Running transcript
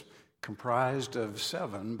comprised of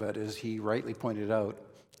 7, but as he rightly pointed out,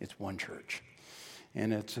 it's one church.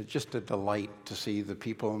 And it's just a delight to see the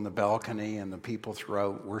people in the balcony and the people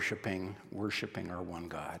throughout worshiping our one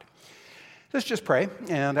God. Let's just pray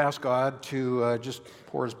and ask God to just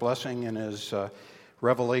pour his blessing and his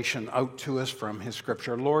revelation out to us from his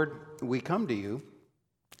scripture. Lord, we come to you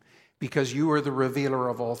because you are the revealer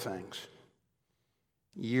of all things.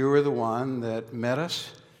 You are the one that met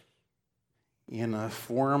us in a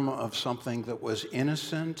form of something that was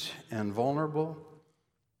innocent and vulnerable,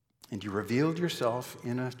 and you revealed yourself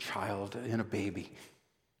in a child, in a baby,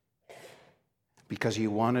 because you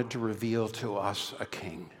wanted to reveal to us a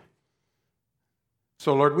king.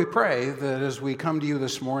 So, Lord, we pray that as we come to you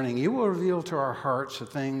this morning, you will reveal to our hearts the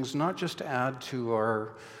things not just to add to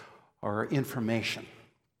our information,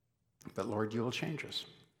 but, Lord, you will change us.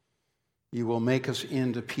 You will make us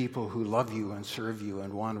into people who love you and serve you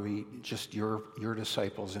and want to be just your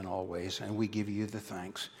disciples in all ways. And we give you the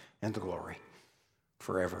thanks and the glory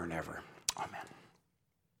forever and ever. Amen.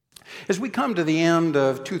 As we come to the end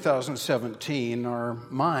of 2017, our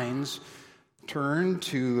minds turn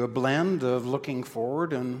to a blend of looking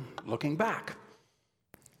forward and looking back.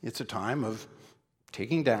 It's a time of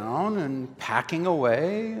taking down and packing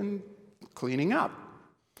away and cleaning up.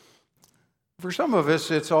 For some of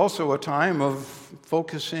us, it's also a time of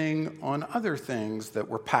focusing on other things that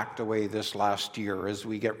were packed away this last year as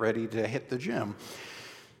we get ready to hit the gym.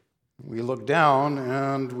 We look down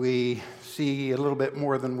and we see a little bit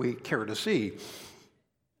more than we care to see.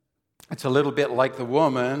 It's a little bit like the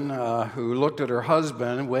woman who looked at her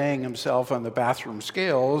husband weighing himself on the bathroom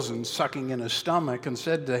scales and sucking in his stomach and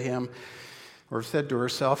said to him, or said to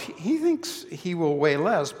herself, he thinks he will weigh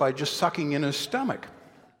less by just sucking in his stomach.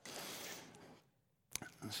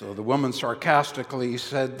 So the woman sarcastically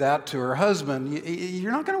said that to her husband,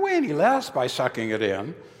 you're not going to weigh any less by sucking it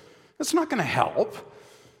in. It's not going to help.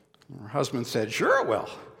 Her husband said, sure it will.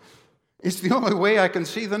 It's the only way I can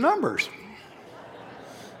see the numbers.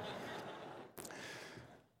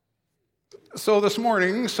 So this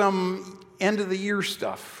morning, some end-of-the-year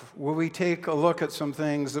stuff, where we take a look at some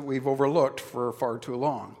things that we've overlooked for far too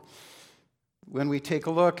long. When we take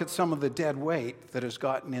a look at some of the dead weight that has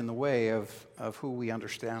gotten in the way of who we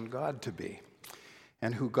understand God to be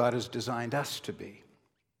and who God has designed us to be.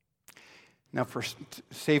 Now, for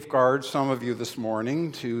safeguard some of you this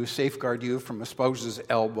morning, to safeguard you from a spouse's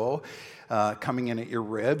elbow coming in at your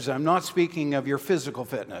ribs, I'm not speaking of your physical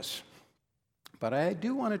fitness. But I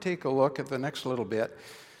do want to take a look at the next little bit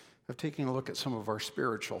of taking a look at some of our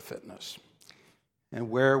spiritual fitness and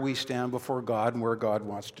where we stand before God and where God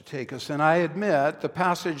wants to take us. And I admit the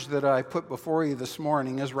passage that I put before you this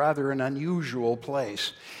morning is rather an unusual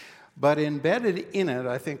place. But embedded in it,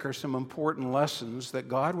 I think, are some important lessons that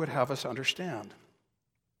God would have us understand.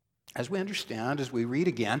 As we understand, as we read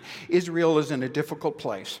again, Israel is in a difficult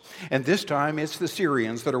place. And this time it's the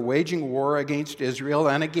Syrians that are waging war against Israel.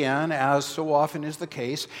 And again, as so often is the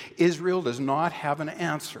case, Israel does not have an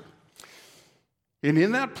answer. And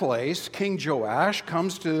in that place, King Joash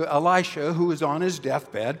comes to Elisha, who is on his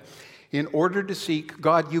deathbed, in order to seek,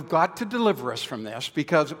 God, you've got to deliver us from this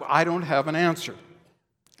because I don't have an answer.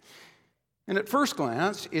 And at first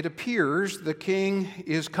glance, it appears the king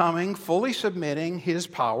is coming, fully submitting his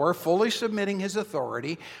power, fully submitting his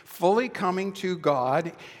authority, fully coming to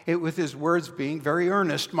God, with his words being very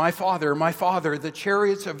earnest, my father, the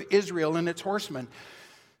chariots of Israel and its horsemen.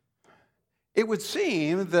 It would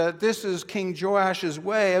seem that this is King Joash's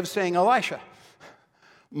way of saying, Elisha,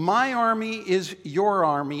 my army is your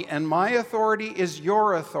army, and my authority is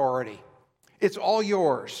your authority. It's all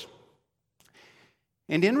yours.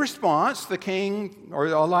 And in response, the king, or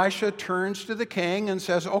Elisha, turns to the king and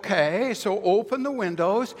says, okay, so open the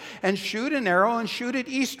windows and shoot an arrow and shoot it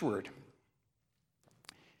eastward.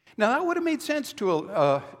 Now, that would have made sense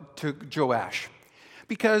to Joash.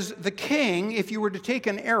 Because the king, if you were to take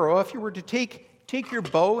an arrow, if you were to take your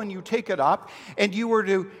bow and you take it up, and you were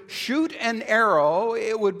to shoot an arrow,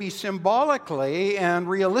 it would be symbolically and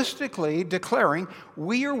realistically declaring,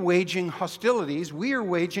 we are waging hostilities, we are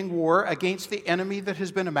waging war against the enemy that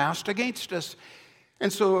has been amassed against us.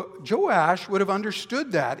 And so Joash would have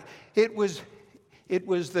understood that. It was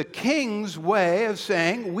the king's way of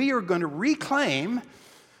saying, we are going to reclaim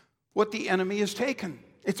what the enemy has taken.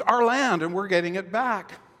 It's our land and we're getting it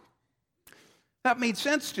back. That made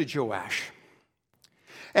sense to Joash.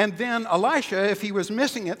 And then Elisha, if he was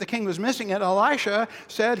missing it, the king was missing it, Elisha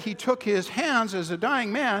said he took his hands as a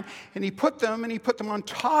dying man and he put them on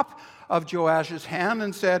top of Joash's hand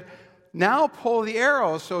and said, now pull the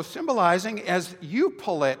arrow. So symbolizing as you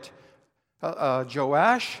pull it,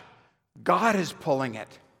 Joash, God is pulling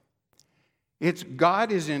it. It's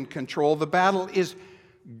God is in control. The battle is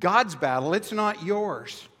God's battle. It's not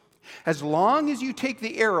yours. As long as you take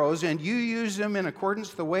the arrows and you use them in accordance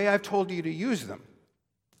with the way I've told you to use them,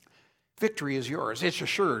 victory is yours. It's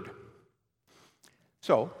assured.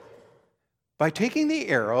 So, by taking the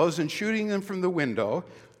arrows and shooting them from the window,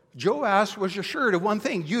 Joash was assured of one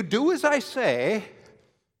thing. You do as I say,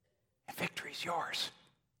 and victory is yours.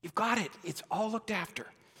 You've got it. It's all looked after.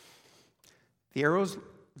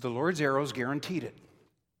 The Lord's arrows guaranteed it.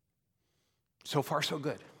 So far, so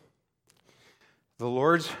good. The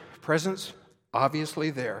Lord's presence,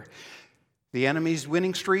 obviously there. The enemy's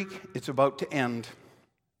winning streak, it's about to end.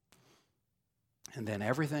 And then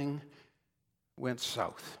everything went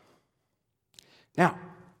south. Now,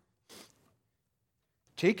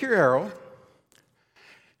 take your arrow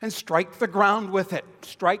and strike the ground with it.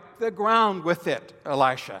 Strike the ground with it,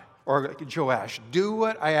 Elisha, or Joash. Do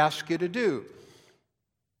what I ask you to do.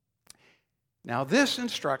 Now, this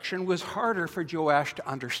instruction was harder for Joash to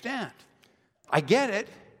understand. I get it.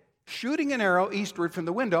 Shooting an arrow eastward from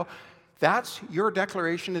the window, that's your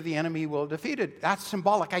declaration of the enemy will defeated. That's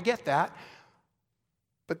symbolic. I get that.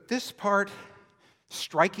 But this part,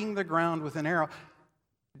 striking the ground with an arrow,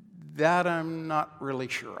 that I'm not really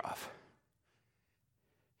sure of.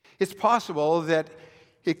 It's possible that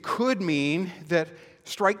it could mean that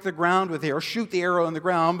strike the ground with the arrow, shoot the arrow in the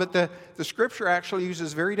ground, but the scripture actually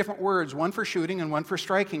uses very different words, one for shooting and one for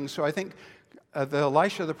striking. So I think the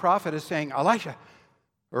Elisha the prophet is saying, Elisha,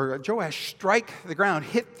 or Joash, strike the ground,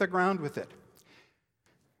 hit the ground with it.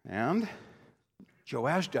 And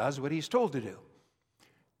Joash does what he's told to do.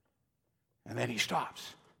 And then he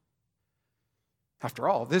stops. After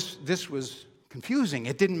all, this was confusing.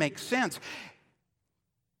 It didn't make sense.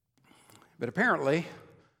 But apparently,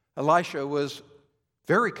 Elisha was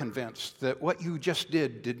very convinced that what you just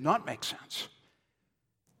did not make sense.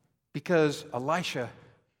 Because Elisha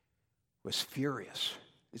was furious.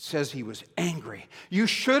 It says he was angry. You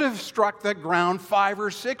should have struck the ground 5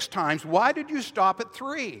 or 6 times. Why did you stop at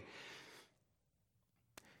 3?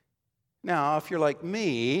 Now, if you're like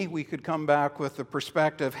me, we could come back with the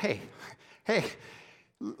perspective, hey,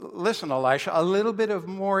 listen, Elisha, a little bit of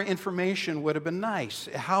more information would have been nice.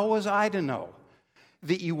 How was I to know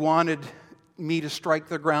that you wanted me to strike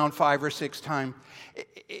the ground 5 or 6 times?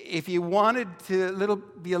 If you wanted to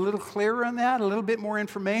be a little clearer on that, a little bit more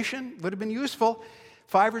information would have been useful.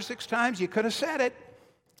 5 or 6 times, you could have said it.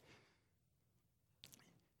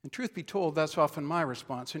 And truth be told, that's often my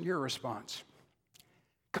response and your response.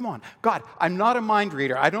 Come on, God, I'm not a mind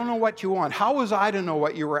reader. I don't know what you want. How was I to know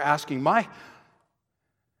what you were asking?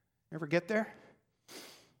 Ever get there?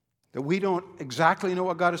 That we don't exactly know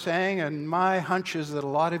what God is saying, and my hunch is that a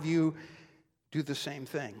lot of you do the same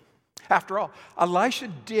thing. After all, Elisha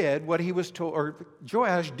did what he was told, or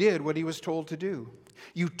Joash did what he was told to do.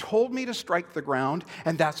 You told me to strike the ground,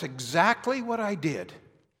 and that's exactly what I did.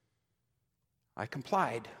 I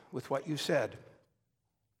complied with what you said.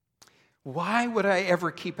 Why would I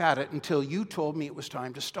ever keep at it until you told me it was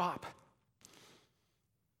time to stop?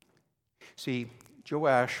 See,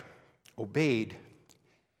 Joash obeyed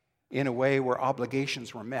in a way where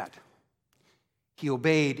obligations were met. He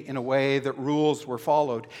obeyed in a way that rules were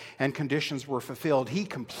followed and conditions were fulfilled. He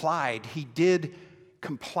complied. He did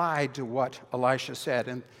comply to what Elisha said.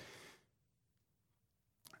 And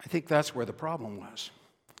I think that's where the problem was.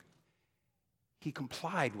 He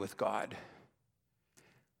complied with God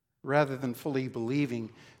rather than fully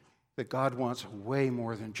believing that God wants way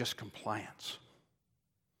more than just compliance.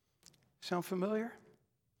 Sound familiar?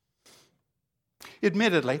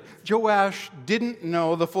 Admittedly, Joash didn't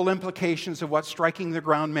know the full implications of what striking the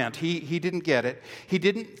ground meant. He didn't get it. He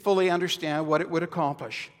didn't fully understand what it would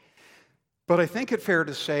accomplish. But I think it's fair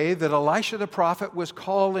to say that Elisha the prophet was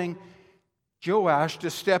calling Joash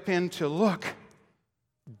to step in to look,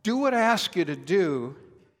 do what I ask you to do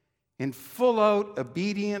in full-out,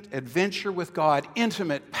 obedient adventure with God,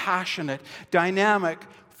 intimate, passionate, dynamic,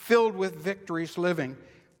 filled with victorious living.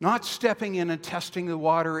 Not stepping in and testing the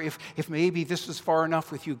water if maybe this is far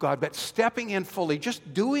enough with you, God, but stepping in fully,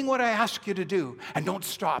 just doing what I ask you to do, and don't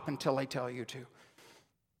stop until I tell you to.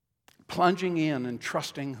 Plunging in and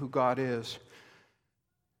trusting who God is.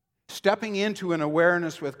 Stepping into an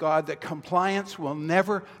awareness with God that compliance will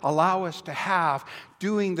never allow us to have.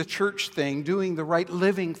 Doing the church thing, doing the right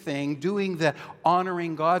living thing, doing the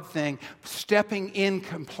honoring God thing. Stepping in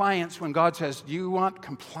compliance when God says, do you want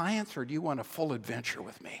compliance or do you want a full adventure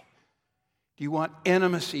with me? Do you want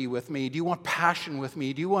intimacy with me? Do you want passion with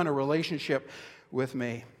me? Do you want a relationship with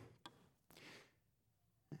me?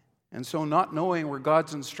 And so, not knowing where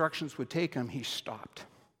God's instructions would take him, he stopped.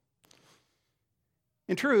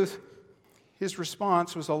 In truth, his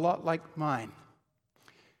response was a lot like mine,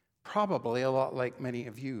 probably a lot like many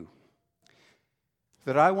of you,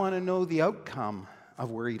 that I want to know the outcome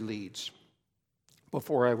of where he leads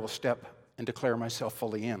before I will step and declare myself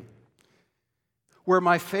fully in. Where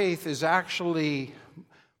my faith is actually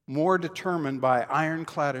more determined by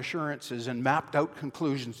ironclad assurances and mapped out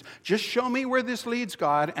conclusions. Just show me where this leads,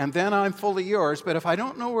 God, and then I'm fully yours. But if I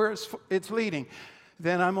don't know where it's leading,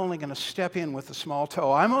 then I'm only going to step in with a small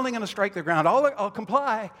toe. I'm only going to strike the ground. I'll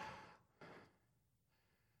comply.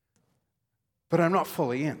 But I'm not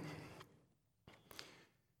fully in.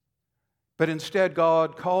 But instead,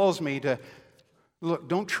 God calls me to, look,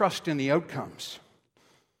 don't trust in the outcomes.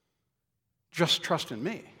 Just trust in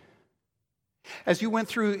me. As you went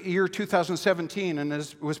through year 2017, and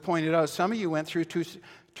as was pointed out, some of you went through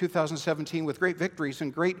 2017 with great victories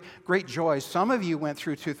and great joys. Some of you went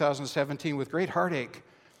through 2017 with great heartache,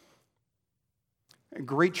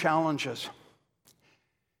 great challenges.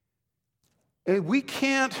 We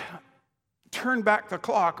can't turn back the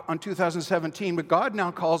clock on 2017, but God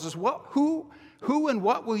now calls us, who and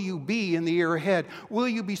what will you be in the year ahead? Will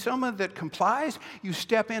you be someone that complies? You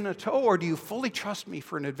step in a toe, or do you fully trust me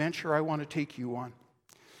for an adventure I want to take you on?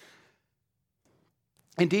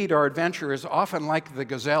 Indeed, our adventure is often like the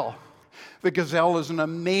gazelle. The gazelle is an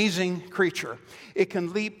amazing creature. It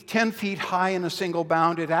can leap 10 feet high in a single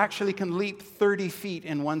bound. It actually can leap 30 feet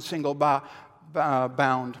in one single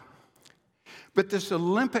bound. But this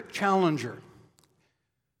Olympic challenger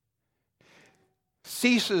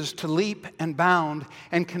ceases to leap and bound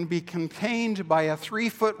and can be contained by a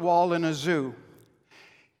 3-foot wall in a zoo.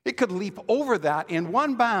 It could leap over that in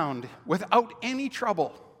one bound without any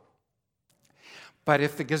trouble. But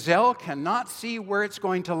if the gazelle cannot see where it's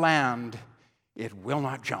going to land, it will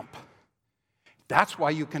not jump. That's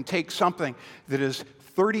why you can take something that is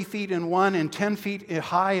 30 feet in one and 10 feet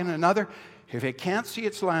high in another. If it can't see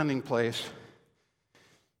its landing place,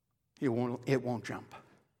 it won't jump.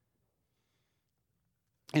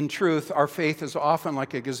 In truth, our faith is often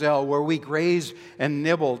like a gazelle where we graze and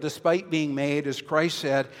nibble despite being made, as Christ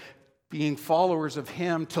said, being followers of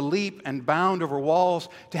Him, to leap and bound over walls,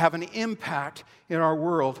 to have an impact in our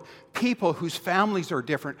world. People whose families are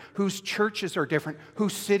different, whose churches are different,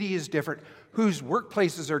 whose city is different, whose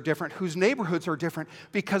workplaces are different, whose neighborhoods are different,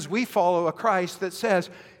 because we follow a Christ that says,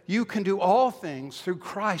 you can do all things through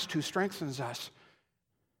Christ who strengthens us.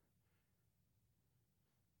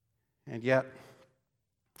 And yet,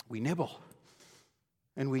 we nibble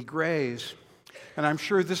and we graze. And I'm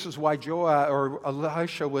sure this is why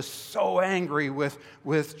Elisha was so angry with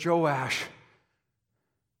Joash.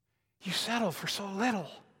 You settle for so little.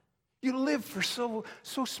 You live for so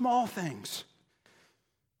small things.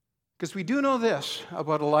 Because we do know this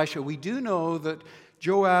about Elisha. We do know that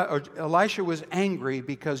Elisha was angry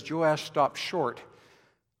because Joash stopped short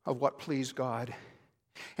of what pleased God.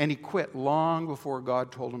 And he quit long before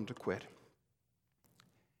God told him to quit.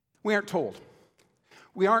 We aren't told.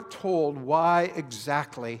 We aren't told why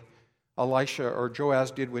exactly Elisha or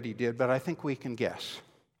Joash did what he did, but I think we can guess.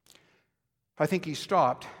 I think he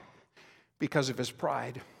stopped because of his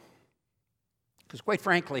pride. Because quite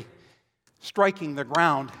frankly, striking the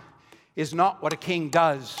ground is not what a king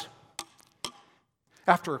does.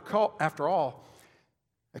 After all,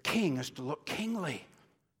 a king is to look kingly.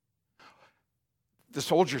 The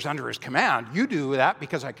soldier's under his command. You do that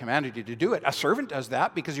because I commanded you to do it. A servant does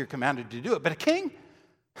that because you're commanded to do it. But a king,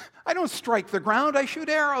 I don't strike the ground, I shoot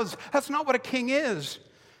arrows. That's not what a king is.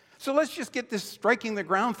 So let's just get this striking the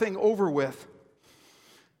ground thing over with.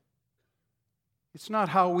 It's not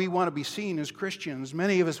how we want to be seen as Christians.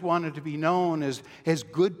 Many of us wanted to be known as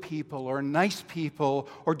good people or nice people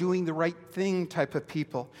or doing the right thing type of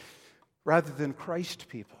people rather than Christ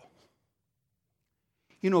people.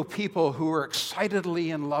 You know, people who are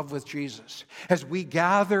excitedly in love with Jesus. As we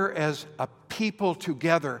gather as a people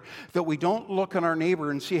together, that we don't look at our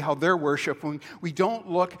neighbor and see how they're worshiping. We don't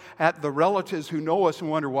look at the relatives who know us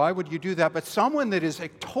and wonder, why would you do that? But someone that is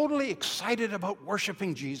totally excited about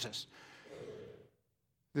worshiping Jesus.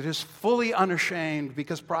 That is fully unashamed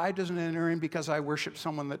because pride doesn't enter in because I worship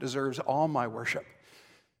someone that deserves all my worship.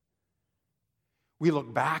 We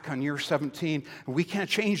look back on year 17, and we can't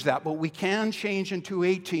change that, but we can change in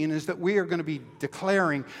 2018 is that we are going to be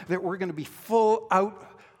declaring that we're going to be full out,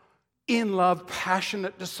 in love,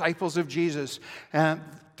 passionate disciples of Jesus, and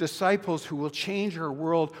disciples who will change our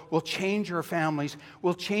world, will change our families,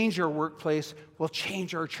 will change our workplace, will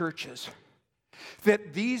change our churches.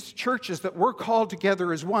 That these churches that we're called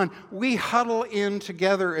together as one, we huddle in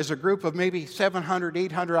together as a group of maybe 700,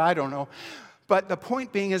 800, I don't know. But the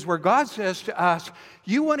point being is where God says to us,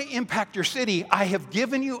 you want to impact your city, I have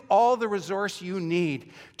given you all the resource you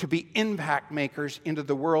need to be impact makers into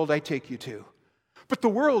the world I take you to. But the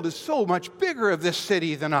world is so much bigger of this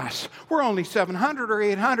city than us. We're only 700 or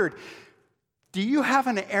 800. Do you have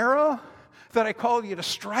an arrow that I call you to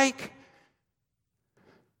strike?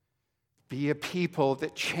 Be a people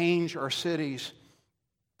that change our cities,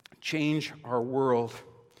 change our world.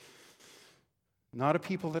 Not a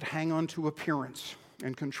people that hang on to appearance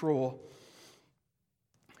and control.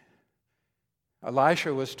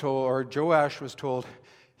 Elisha was told, or Joash was told,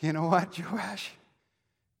 you know what, Joash?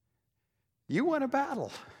 You won a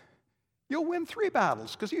battle. You'll win 3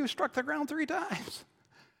 battles because you struck the ground 3 times.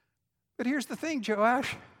 But here's the thing,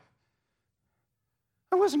 Joash.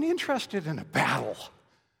 I wasn't interested in a battle.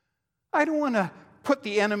 I don't want to put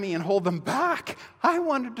the enemy and hold them back. I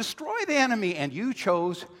want to destroy the enemy. And you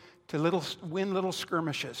chose to win little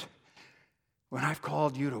skirmishes when I've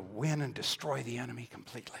called you to win and destroy the enemy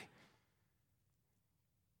completely.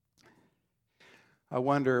 I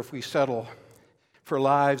wonder if we settle for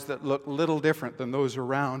lives that look little different than those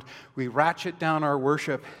around. We ratchet down our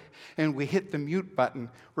worship and we hit the mute button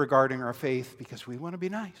regarding our faith because we want to be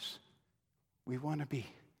nice. We want to be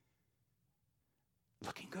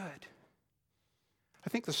looking good. I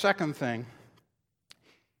think the second thing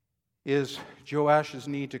is Joash's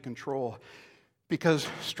need to control. Because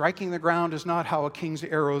striking the ground is not how a king's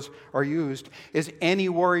arrows are used. As any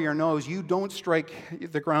warrior knows, you don't strike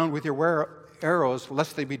the ground with your arrows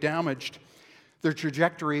lest they be damaged. Their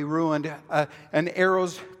trajectory ruined. An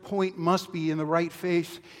arrow's point must be in the right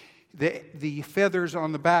face. The feathers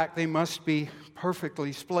on the back, they must be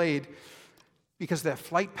perfectly splayed because that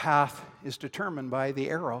flight path is determined by the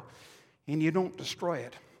arrow, and you don't destroy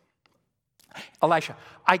it. Elisha,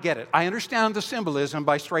 I get it. I understand the symbolism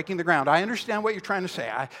by striking the ground. I understand what you're trying to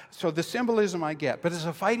say. So the symbolism I get. But as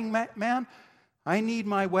a fighting man, I need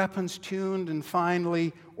my weapons tuned and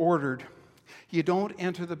finely ordered. You don't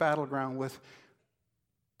enter the battleground with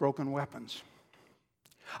broken weapons.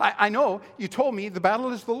 I know you told me the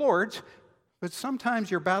battle is the Lord's, but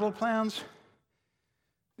sometimes your battle plans,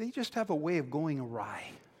 they just have a way of going awry.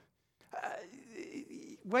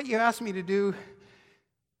 What you asked me to do,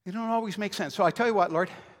 it don't always make sense. So I tell you what, Lord,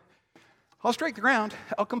 I'll strike the ground.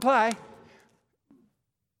 I'll comply.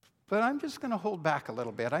 But I'm just going to hold back a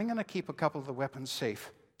little bit. I'm going to keep a couple of the weapons safe.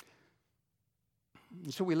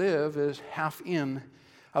 And so we live as half in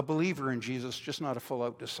a believer in Jesus, just not a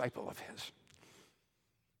full-out disciple of his.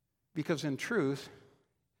 Because in truth,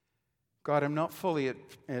 God, I'm not fully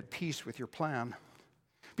at peace with your plan.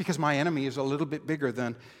 Because my enemy is a little bit bigger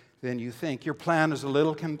than you think. Your plan is a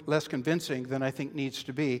little less convincing than I think needs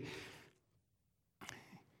to be.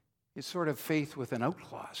 It's sort of faith with an out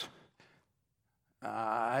clause.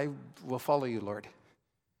 I will follow you, Lord.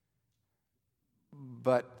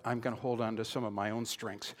 But I'm going to hold on to some of my own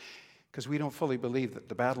strengths. Because we don't fully believe that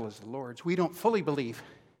the battle is the Lord's. We don't fully believe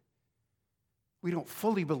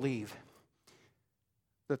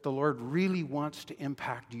that the Lord really wants to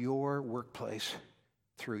impact your workplace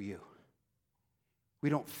through you. We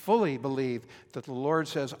don't fully believe that the Lord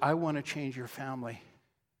says, I want to change your family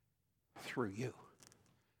through you.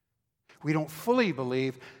 We don't fully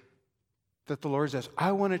believe that the Lord says,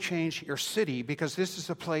 I want to change your city because this is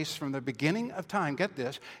a place from the beginning of time. Get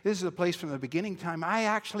this. This is a place from the beginning of time. I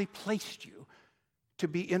actually placed you to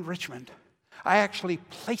be in Richmond. I actually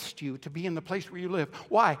placed you to be in the place where you live.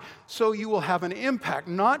 Why? So you will have an impact,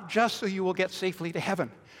 not just so you will get safely to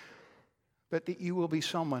heaven, but that you will be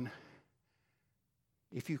someone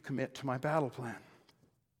if you commit to my battle plan.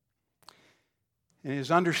 And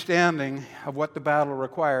his understanding of what the battle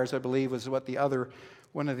requires, I believe, is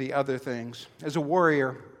one of the other things. As a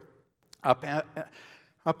warrior,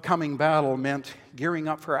 upcoming battle meant gearing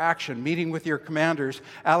up for action, meeting with your commanders,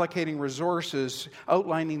 allocating resources,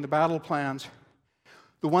 outlining the battle plans.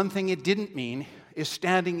 The one thing it didn't mean is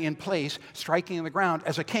standing in place, striking the ground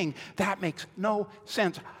as a king. That makes no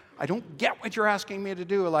sense. I don't get what you're asking me to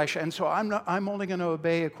do, Elisha, and so I'm only going to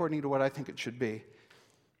obey according to what I think it should be.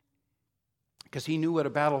 Because he knew what a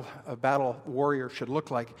battle warrior should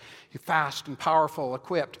look like. Fast and powerful,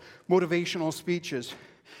 equipped, motivational speeches,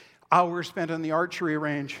 hours spent on the archery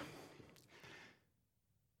range.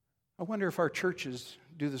 I wonder if our churches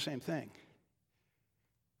do the same thing.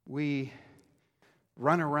 We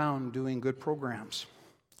run around doing good programs.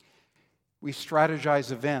 We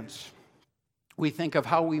strategize events. We think of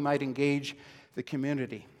how we might engage the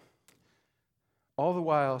community. All the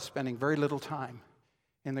while spending very little time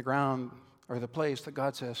in the ground or the place that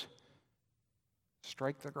God says,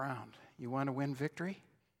 strike the ground. You want to win victory?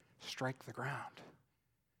 Strike the ground.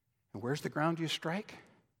 And where's the ground you strike?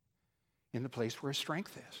 In the place where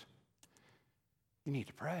strength is. You need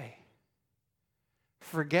to pray.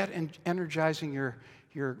 Forget energizing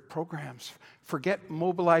your programs. Forget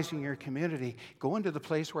mobilizing your community. Go into the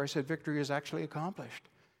place where I said victory is actually accomplished.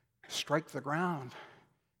 Strike the ground.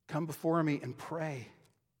 Come before me and pray.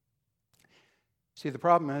 See, the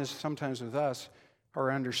problem is sometimes with us,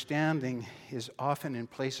 our understanding is often in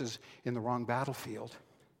places in the wrong battlefield.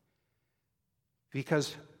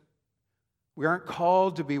 Because we aren't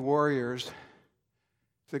called to be warriors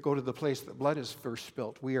that go to the place that blood is first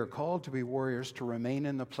spilt. We are called to be warriors to remain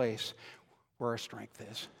in the place where our strength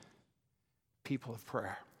is. People of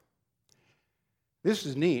prayer. This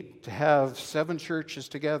is neat to have 7 churches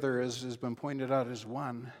together, as has been pointed out, as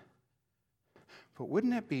one. But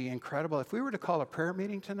wouldn't it be incredible if we were to call a prayer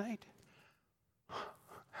meeting tonight?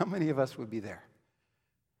 How many of us would be there?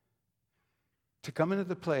 To come into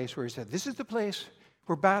the place where he said, this is the place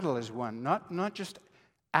where battle is won, not just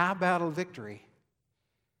a battle victory,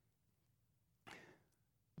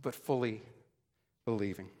 but fully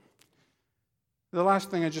believing. The last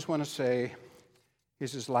thing I just want to say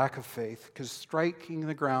is his lack of faith, because striking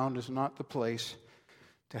the ground is not the place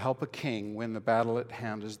to help a king win the battle at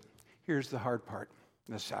hand. Here's the hard part,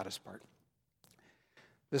 the saddest part.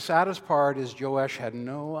 The saddest part is Joash had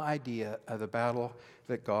no idea of the battle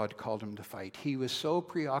that God called him to fight. He was so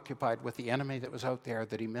preoccupied with the enemy that was out there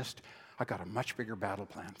that he missed, I got a much bigger battle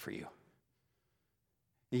plan for you.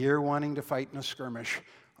 You're wanting to fight in a skirmish.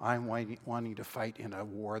 I'm wanting to fight in a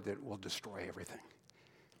war that will destroy everything.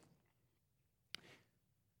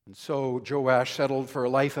 And so Joash settled for a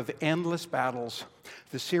life of endless battles.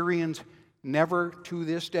 The Syrians never, to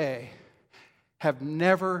this day, have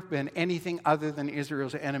never been anything other than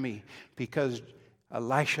Israel's enemy, because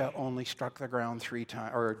Elisha only struck the ground 3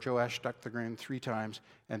 times, or Joash struck the ground 3 times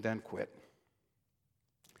and then quit.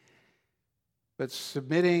 But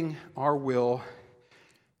submitting our will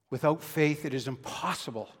without faith, it is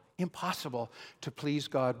impossible to please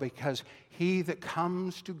God, because he that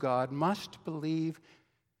comes to God must believe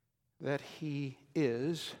that he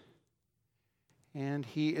is, and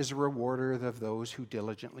he is a rewarder of those who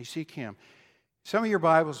diligently seek him. Some of your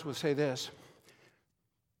Bibles will say this: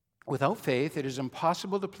 without faith, it is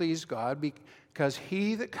impossible to please God, because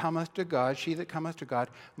he that cometh to God, she that cometh to God,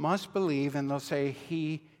 must believe, and they'll say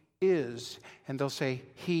he is, and they'll say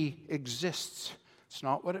he exists. It's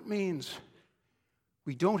not what it means.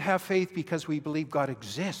 We don't have faith because we believe God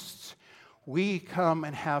exists. We come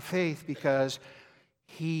and have faith because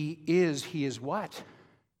he is. He is what?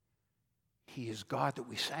 He is God that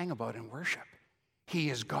we sang about in worship. He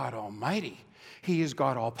is God Almighty. He is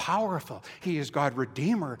God All-Powerful. He is God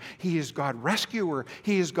Redeemer. He is God Rescuer.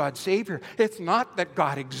 He is God Savior. It's not that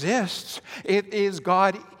God exists. It is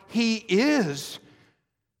God, he is.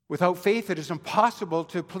 Without faith, it is impossible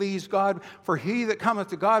to please God, for he that cometh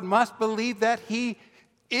to God must believe that he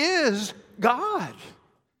is God,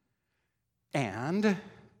 and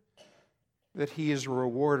that he is a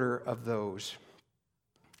rewarder of those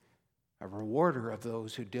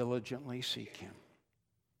who diligently seek him.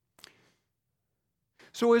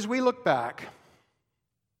 So as we look back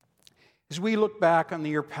on the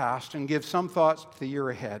year past and give some thoughts to the year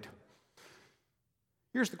ahead,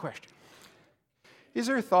 here's the question. Is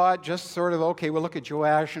there a thought just sort of, okay, we'll look at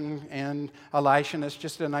Joash and Elisha, and it's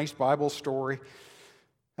just a nice Bible story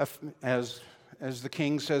as the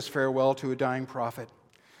king says farewell to a dying prophet?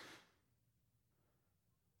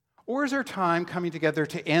 Or is there time coming together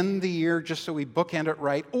to end the year just so we bookend it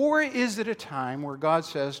right? Or is it a time where God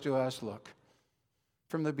says to us, look,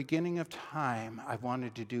 from the beginning of time, I've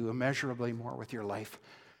wanted to do immeasurably more with your life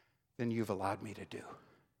than you've allowed me to do?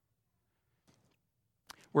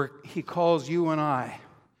 Where he calls you and I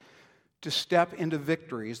to step into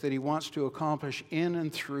victories that he wants to accomplish in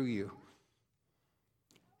and through you.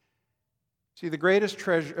 See, the greatest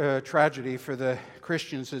tragedy for the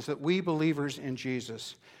Christians is that we believers in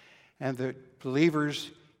Jesus and the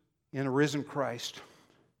believers in a risen Christ,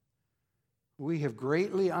 we have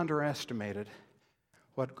greatly underestimated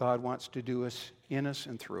what God wants to do in us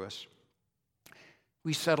and through us.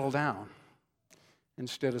 We settle down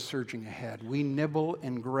instead of surging ahead. We nibble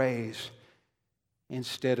and graze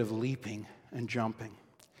instead of leaping and jumping.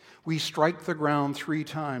 We strike the ground 3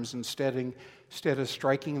 times instead of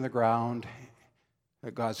striking the ground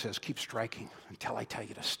that God says, keep striking until I tell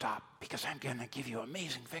you to stop, because I'm going to give you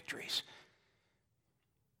amazing victories.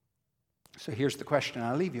 So here's the question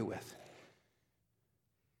I leave you with.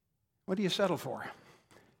 What do you settle for?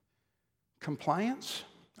 Compliance?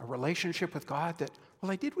 A relationship with God that,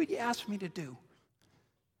 well, I did what you asked me to do?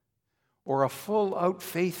 or a full-out,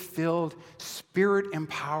 faith-filled,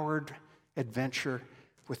 spirit-empowered adventure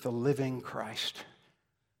with the living Christ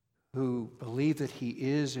who believe that he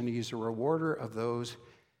is and he's a rewarder of those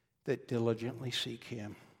that diligently seek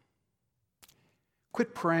him.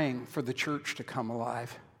 Quit praying for the church to come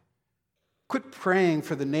alive. Quit praying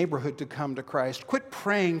for the neighborhood to come to Christ. Quit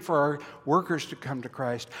praying for our workers to come to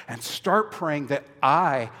Christ, and start praying that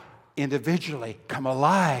I individually come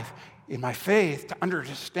alive in my faith to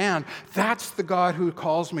understand that's the God who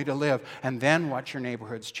calls me to live. And then watch your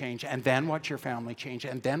neighborhoods change, and then watch your family change,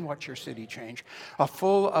 and then watch your city change. A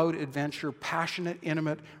full-out adventure, passionate,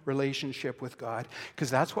 intimate relationship with God, because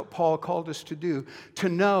that's what Paul called us to do, to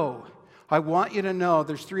know. I want you to know,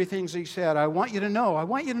 there's 3 things he said. I want you to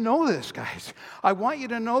know this, guys. I want you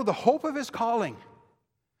to know the hope of his calling.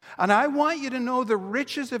 And I want you to know the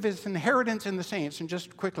riches of his inheritance in the saints. And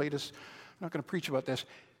just quickly, I'm not going to preach about this.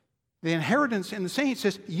 The inheritance in the saints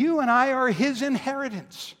is you and I are his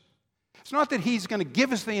inheritance. It's not that he's going to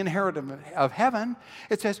give us the inheritance of heaven.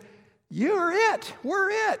 It says, you're it.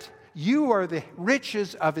 We're it. You are the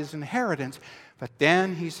riches of his inheritance. But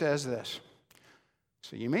then he says this.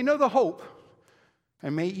 So you may know the hope,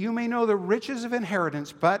 and you may know the riches of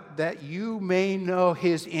inheritance, but that you may know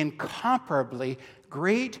his incomparably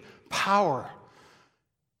great power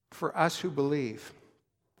for us who believe.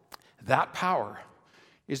 That power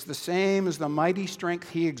is the same as the mighty strength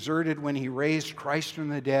he exerted when he raised Christ from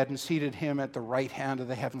the dead and seated him at the right hand of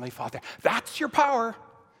the Heavenly Father. That's your power.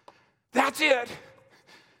 That's it.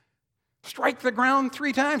 Strike the ground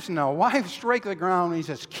 3 times? No. Why strike the ground? He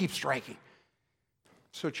says, keep striking.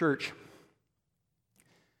 So, church,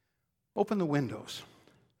 open the windows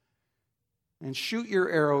and shoot your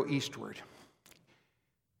arrow eastward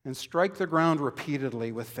and strike the ground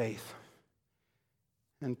repeatedly with faith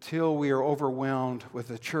until we are overwhelmed with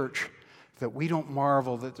a church that we don't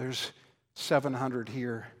marvel that there's 700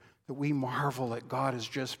 here, that we marvel that God is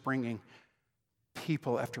just bringing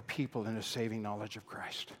people after people into saving knowledge of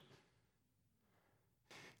Christ.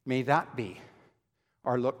 May that be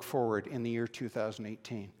our look forward in the year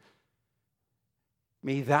 2018.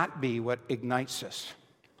 May that be what ignites us.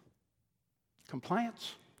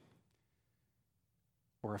 Compliance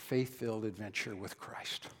or a faith-filled adventure with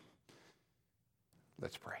Christ.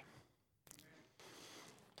 Let's pray.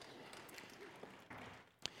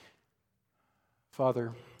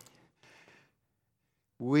 Father,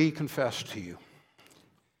 we confess to you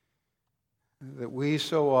that we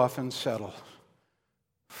so often settle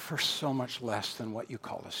for so much less than what you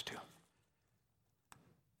call us to.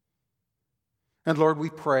 And Lord, we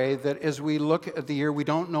pray that as we look at the year, we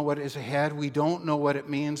don't know what is ahead. We don't know what it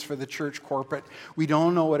means for the church corporate. We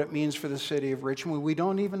don't know what it means for the city of Richmond. We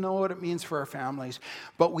don't even know what it means for our families.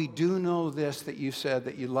 But we do know this, that you said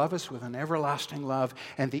that you love us with an everlasting love,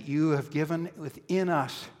 and that you have given within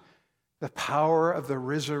us the power of the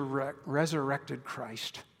resurrected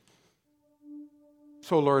Christ.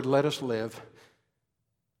 So Lord, let us live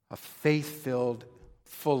a faith-filled,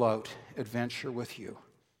 full-out adventure with you.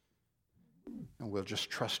 And we'll just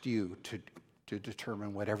trust you to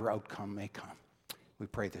determine whatever outcome may come. We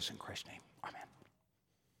pray this in Christ's name. Amen.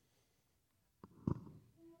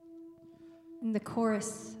 In the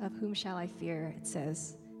chorus of Whom Shall I Fear, it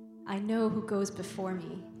says, I know who goes before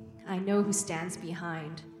me. I know who stands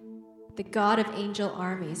behind. The God of angel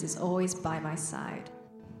armies is always by my side.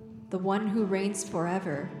 The one who reigns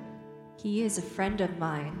forever, he is a friend of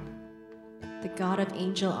mine. The God of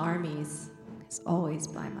angel armies is always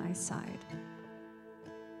by my side.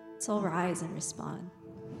 Let's all rise and respond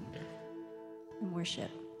and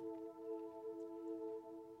worship.